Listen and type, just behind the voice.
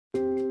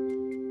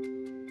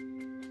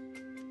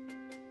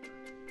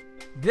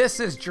This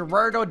is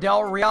Gerardo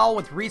Del Real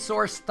with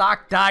Resource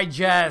Stock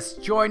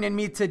Digest. Joining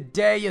me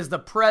today is the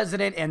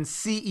president and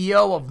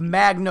CEO of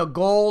Magna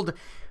Gold,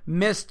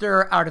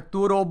 Mr.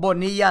 Arturo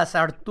Bonillas.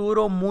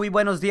 Arturo, muy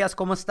buenos días,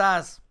 ¿cómo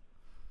estás?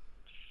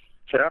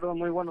 Gerardo,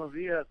 muy buenos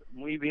días.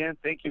 Muy bien,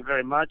 thank you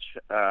very much.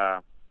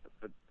 We're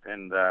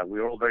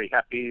all very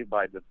happy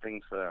by the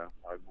things are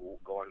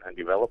going and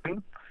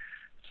developing.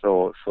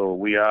 So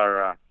we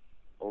are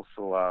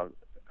also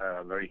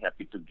very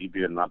happy to give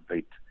you an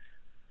update.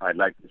 I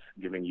like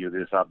giving you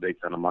this update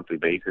on a monthly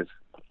basis,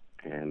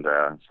 and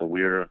so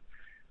we're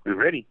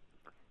ready.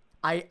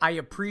 I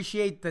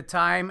appreciate the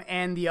time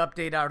and the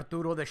update,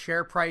 Arturo. The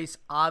share price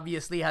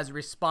obviously has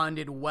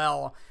responded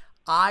well.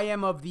 I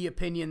am of the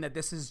opinion that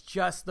this is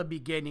just the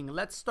beginning.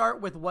 Let's start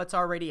with what's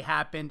already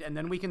happened, and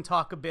then we can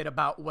talk a bit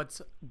about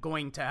what's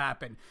going to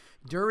happen.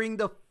 During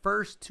the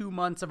first 2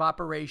 months of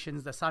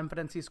operations, the San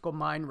Francisco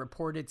mine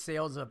reported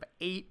sales of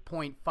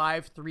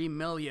 $8.53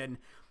 million,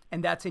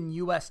 and that's in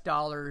US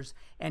dollars,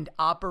 and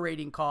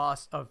operating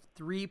costs of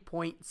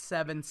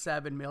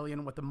 $3.77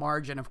 million, with a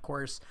margin, of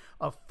course,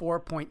 of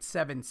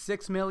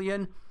 $4.76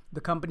 million.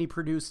 The company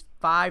produced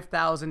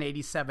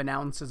 5,087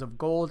 ounces of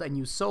gold, and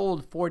you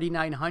sold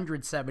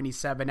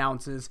 4,977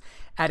 ounces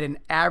at an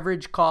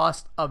average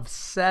cost of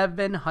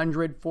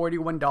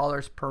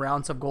 $741 per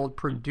ounce of gold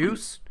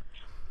produced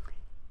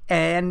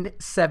and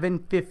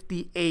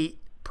 $758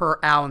 per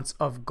ounce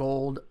of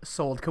gold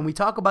sold. Can we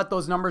talk about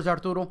those numbers,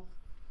 Arturo?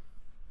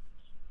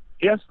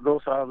 Yes,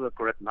 those are the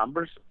correct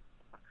numbers.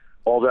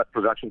 All that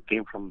production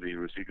came from the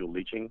residual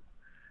leaching.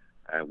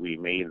 We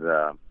made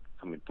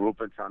some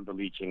improvements on the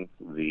leaching.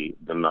 The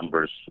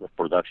numbers of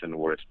production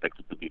were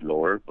expected to be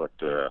lower, but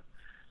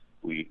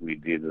we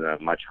did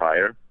much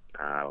higher.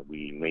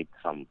 We made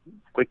some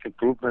quick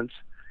improvements,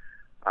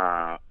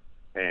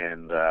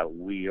 and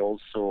we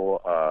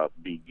also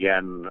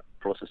began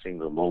processing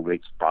the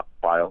low-grade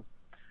stockpile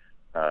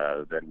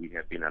that we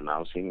have been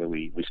announcing.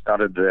 We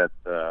started that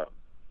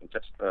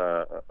just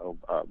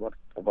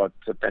about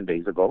 10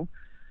 days ago,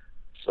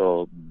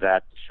 so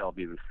that shall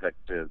be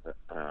reflected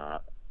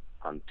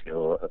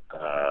until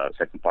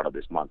second part of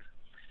this month.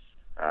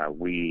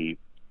 We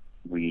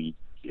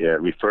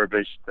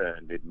refurbished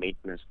and did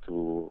maintenance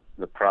to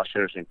the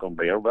crushers and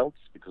conveyor belts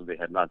because they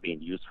had not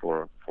been used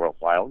for a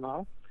while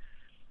now.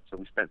 So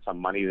we spent some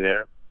money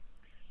there.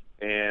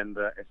 And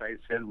as I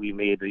said, we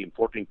made the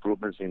important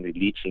improvements in the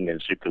leaching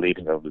and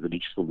circulating of the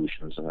leach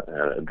solutions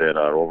that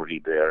are already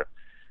there.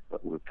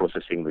 We're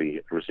processing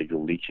the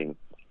residual leaching.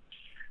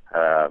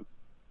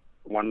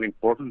 One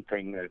important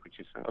thing, which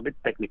is a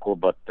bit technical,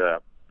 but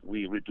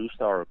we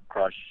reduced our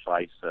crush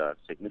size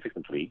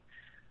significantly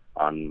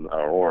on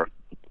our ore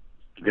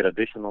to get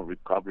additional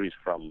recoveries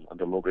from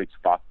the low-grade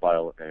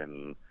stockpile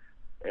and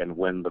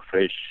when the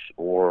fresh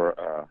ore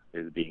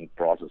is being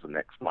processed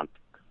next month.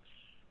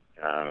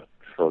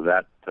 So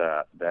that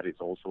is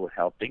also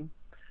helping.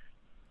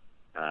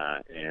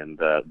 And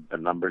the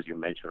numbers you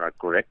mentioned are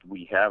correct.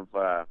 We have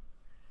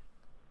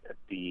at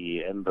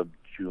the end of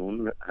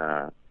June,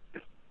 $8.4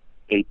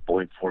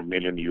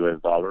 million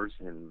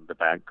in the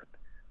bank,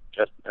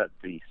 just at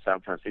the San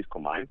Francisco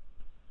mine.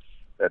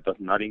 That does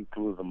not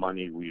include the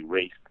money we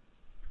raised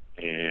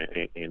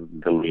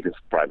in the latest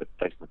private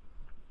placement.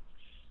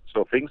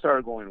 So things are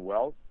going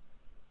well.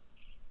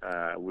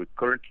 We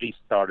currently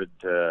started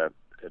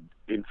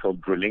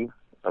infill drilling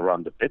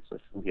around the pits,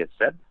 as we had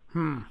said.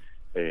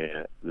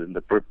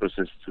 The purpose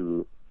is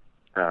to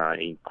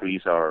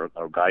increase our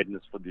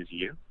guidance for this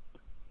year.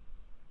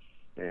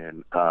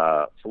 And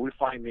so we're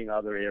finding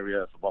other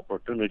areas of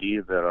opportunity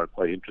that are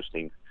quite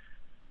interesting,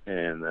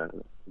 and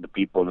the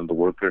people and the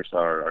workers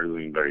are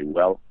doing very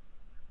well,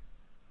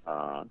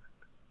 and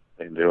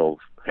they're all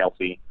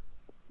healthy.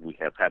 We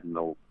have had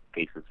no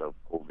cases of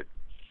COVID.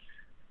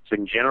 So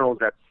in general,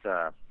 that's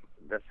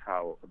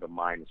how the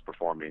mine is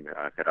performing,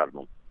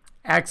 Gerardo.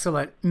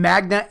 Excellent.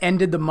 Magna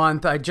ended the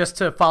month, just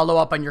to follow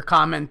up on your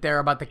comment there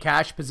about the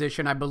cash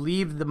position, I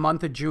believe the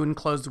month of June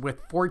closed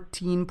with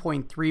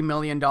 $14.3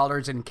 million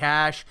in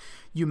cash.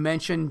 You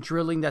mentioned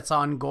drilling that's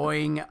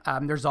ongoing.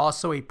 There's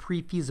also a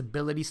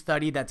pre-feasibility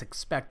study that's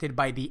expected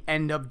by the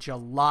end of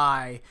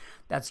July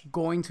that's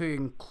going to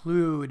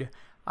include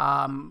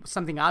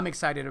something I'm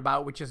excited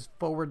about, which is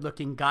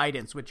forward-looking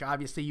guidance, which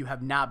obviously you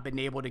have not been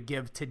able to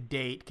give to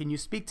date. Can you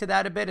speak to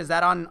that a bit? Is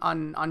that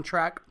on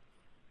track?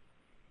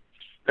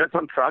 That's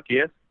on track,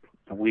 yes.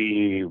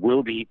 We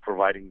will be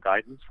providing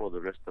guidance for the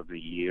rest of the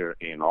year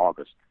in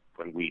August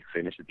when we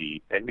finish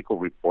the technical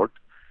report.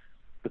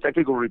 The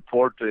technical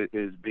report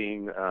is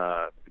being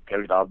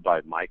carried out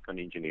by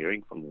Magna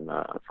Engineering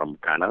from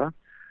Canada,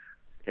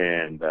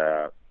 and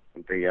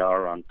they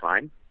are on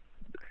time.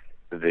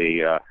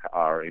 They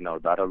are in our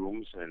data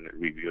rooms and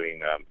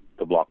reviewing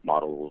the block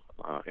model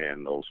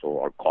and also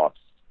our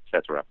costs,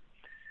 etc.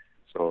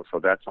 So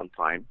that's on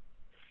time.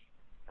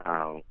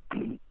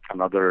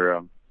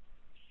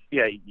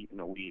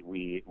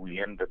 We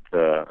ended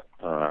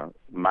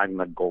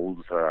Magna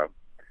Gold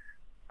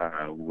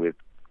with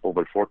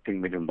over $14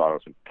 million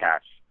in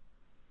cash,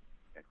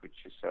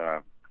 which is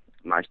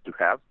nice to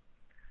have.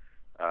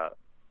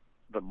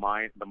 the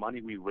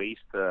money we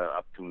raised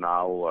up to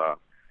now,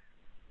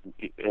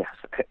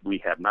 we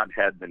have not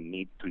had the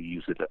need to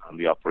use it on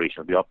the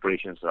operation. The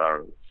operations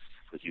are,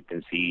 as you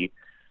can see,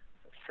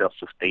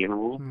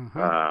 self-sustainable,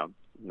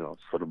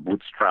 sort of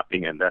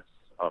bootstrapping, and that's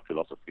our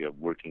philosophy of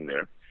working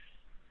there.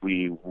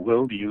 We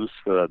will use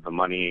the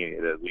money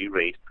that we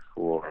raised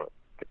for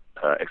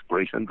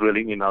exploration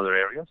drilling in other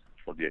areas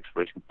for the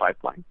exploration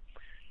pipeline,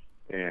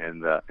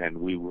 and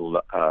we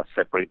will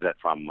separate that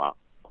from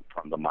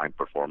the mine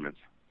performance.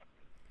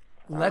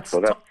 That's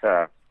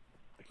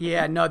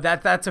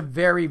a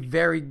very,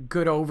 very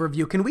good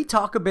overview. Can we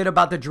talk a bit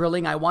about the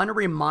drilling? I want to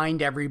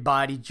remind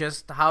everybody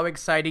just how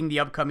exciting the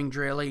upcoming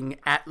drilling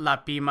at La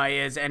Pima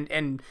is.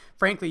 And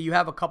frankly, you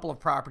have a couple of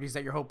properties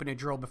that you're hoping to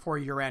drill before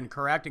year-end,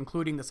 correct?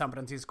 Including the San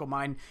Francisco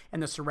mine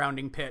and the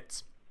surrounding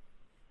pits.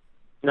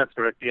 That's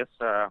correct, yes.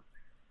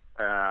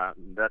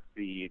 That's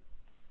the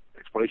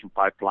exploration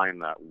pipeline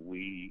that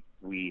we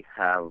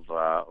have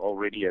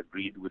already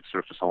agreed with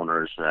surface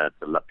owners at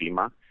La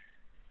Pima.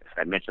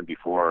 I mentioned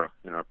before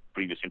in our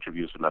previous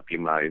interviews, La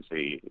Pima is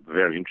a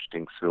very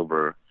interesting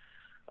silver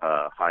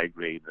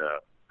high-grade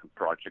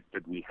project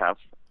that we have.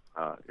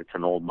 It's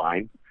an old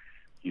mine.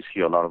 You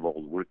see a lot of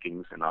old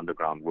workings and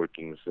underground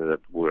workings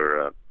that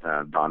were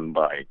done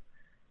by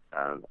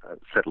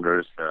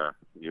settlers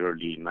in the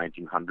early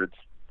 1900s.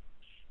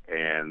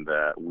 And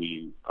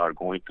we are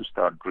going to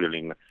start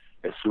drilling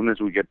as soon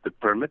as we get the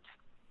permits.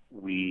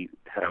 We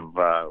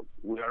are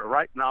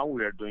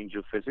doing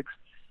geophysics.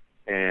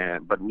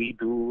 But we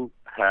do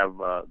have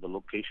the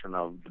location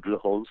of the drill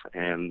holes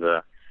and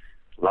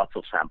lots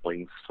of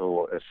sampling.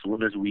 So as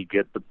soon as we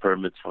get the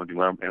permits from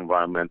the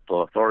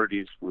environmental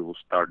authorities, we will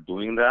start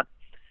doing that.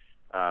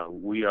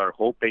 We are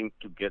hoping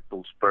to get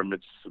those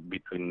permits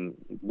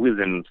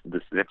within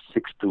the next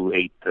 6 to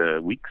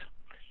 8 weeks.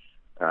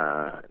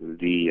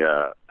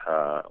 The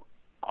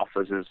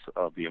offices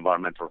of the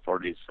environmental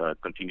authorities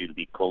continue to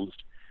be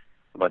closed,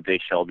 but they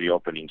shall be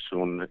opening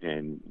soon,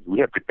 and we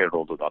have prepared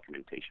all the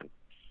documentation.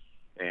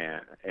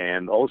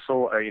 And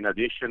also, in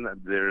addition,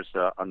 there's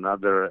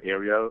another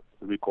area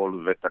we call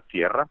Veta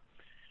Tierra.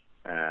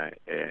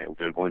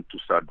 We're going to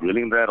start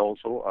drilling that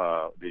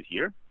also this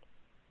year,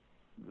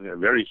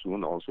 very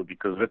soon also,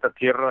 because Veta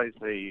Tierra is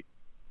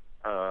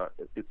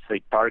it's a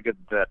target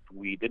that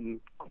we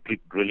didn't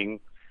complete drilling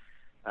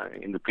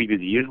in the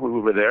previous years when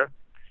we were there,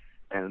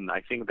 and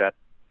I think that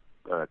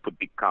could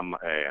become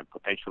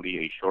potentially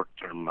a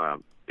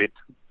short-term pit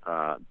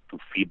to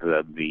feed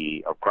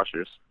our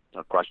crushers.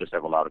 Our crushers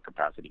have a lot of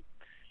capacity.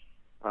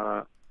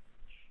 So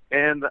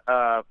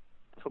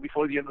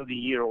before the end of the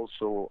year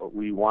also,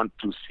 we want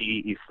to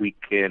see if we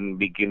can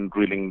begin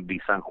drilling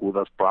the San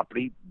Judas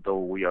property,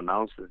 though we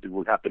announced that it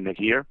will happen next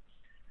year.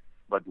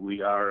 But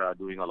we are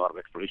doing a lot of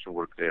exploration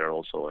work there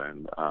also,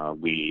 and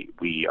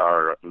we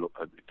are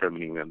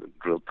determining the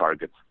drill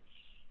targets.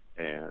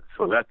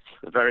 So that's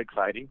very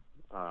exciting,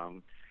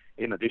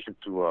 in addition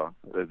to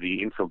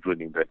the infill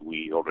drilling that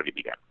we already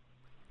began.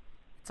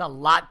 It's a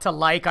lot to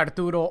like,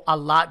 Arturo, a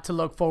lot to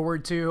look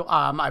forward to.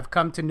 I've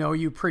come to know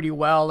you pretty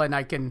well, and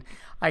I can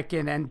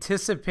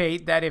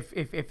anticipate that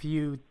if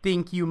you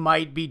think you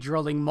might be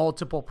drilling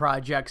multiple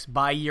projects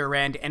by year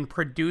end and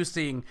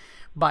producing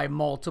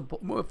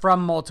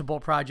from multiple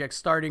projects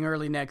starting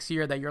early next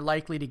year, that you're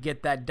likely to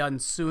get that done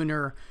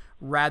sooner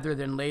rather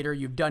than later.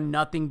 You've done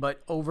nothing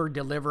but over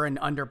deliver and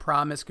under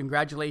promise.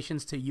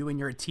 Congratulations to you and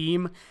your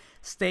team.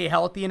 Stay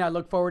healthy, and I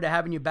look forward to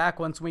having you back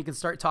once we can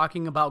start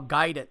talking about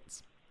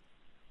guidance.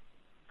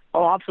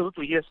 Oh,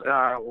 absolutely, yes.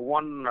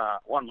 One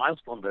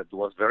milestone that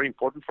was very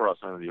important for us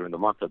during the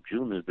month of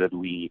June is that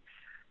we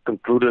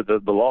concluded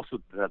the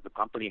lawsuit that the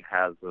company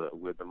has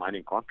with the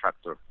mining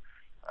contractor.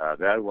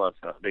 That was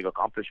a big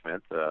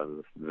accomplishment.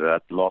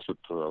 That lawsuit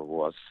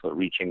was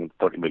reaching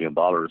 $30 million.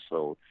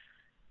 So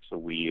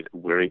we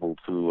were able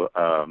to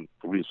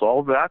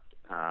resolve that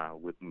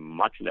with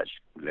much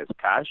less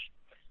cash,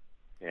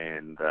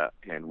 and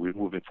we're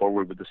moving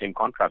forward with the same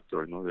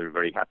contractor. They're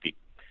very happy.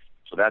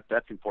 So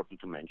that's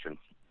important to mention.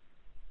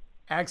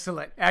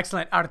 Excellent.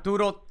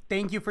 Arturo,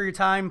 thank you for your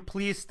time.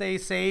 Please stay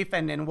safe,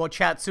 and then we'll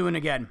chat soon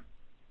again.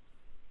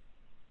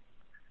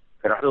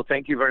 Gerardo,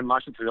 thank you very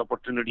much for the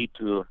opportunity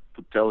to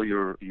tell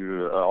your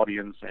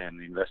audience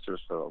and investors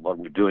what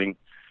we're doing.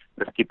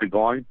 Let's keep it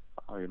going.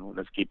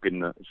 Let's keep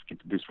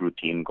this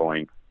routine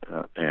going.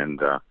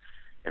 And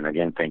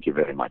again, thank you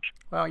very much.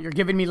 Well, you're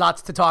giving me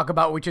lots to talk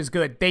about, which is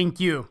good. Thank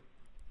you.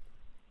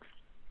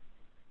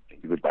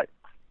 Thank you. Goodbye.